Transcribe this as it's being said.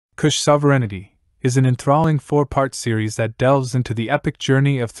Cush Sovereignty, is an enthralling four-part series that delves into the epic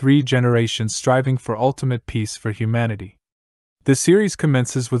journey of three generations striving for ultimate peace for humanity. The series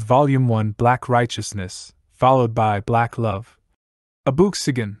commences with Volume 1, Black Righteousness, followed by Black Love,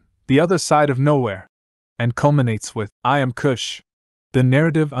 Abooksigun, The Other Side of Nowhere, and culminates with Am Cush. The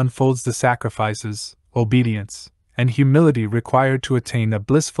narrative unfolds the sacrifices, obedience, and humility required to attain a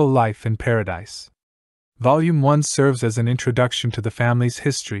blissful life in paradise. Volume 1 serves as an introduction to the family's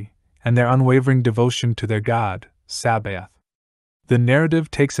history and their unwavering devotion to their god, Sabaoth. The narrative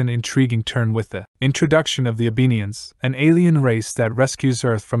takes an intriguing turn with the introduction of the Abenians, an alien race that rescues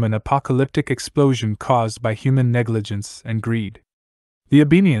Earth from an apocalyptic explosion caused by human negligence and greed. The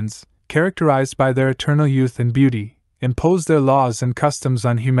Abenians, characterized by their eternal youth and beauty, impose their laws and customs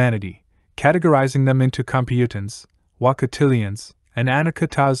on humanity, categorizing them into Kompyutans, Wakatilians, and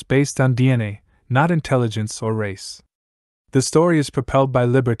Anakataas based on DNA, not intelligence or race. The story is propelled by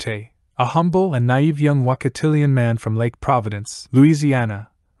Liberté, a humble and naive young Wakatilian man from Lake Providence, Louisiana,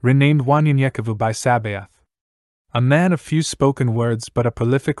 renamed Wanyanyekevu by Sabaoth. A man of few spoken words but a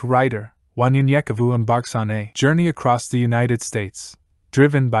prolific writer, Wanyanyekevu embarks on a journey across the United States,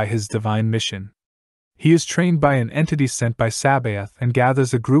 driven by his divine mission. He is trained by an entity sent by Sabaoth and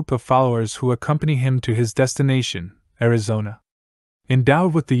gathers a group of followers who accompany him to his destination, Arizona.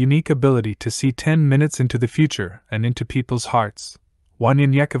 Endowed with the unique ability to see 10 minutes into the future and into people's hearts,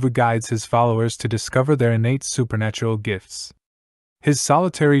 Wanyanyekevu guides his followers to discover their innate supernatural gifts. His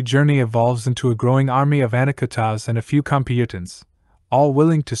solitary journey evolves into a growing army of Anakataas and a few Kompyutans, all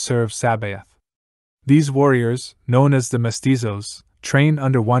willing to serve Sabaoth. These warriors, known as the Mestizos, train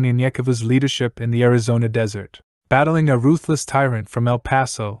under Wanyanyekevu's leadership in the Arizona desert, battling a ruthless tyrant from El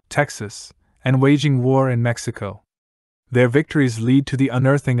Paso, Texas, and waging war in Mexico. Their victories lead to the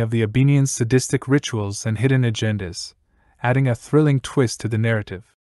unearthing of the Abenians' sadistic rituals and hidden agendas, adding a thrilling twist to the narrative.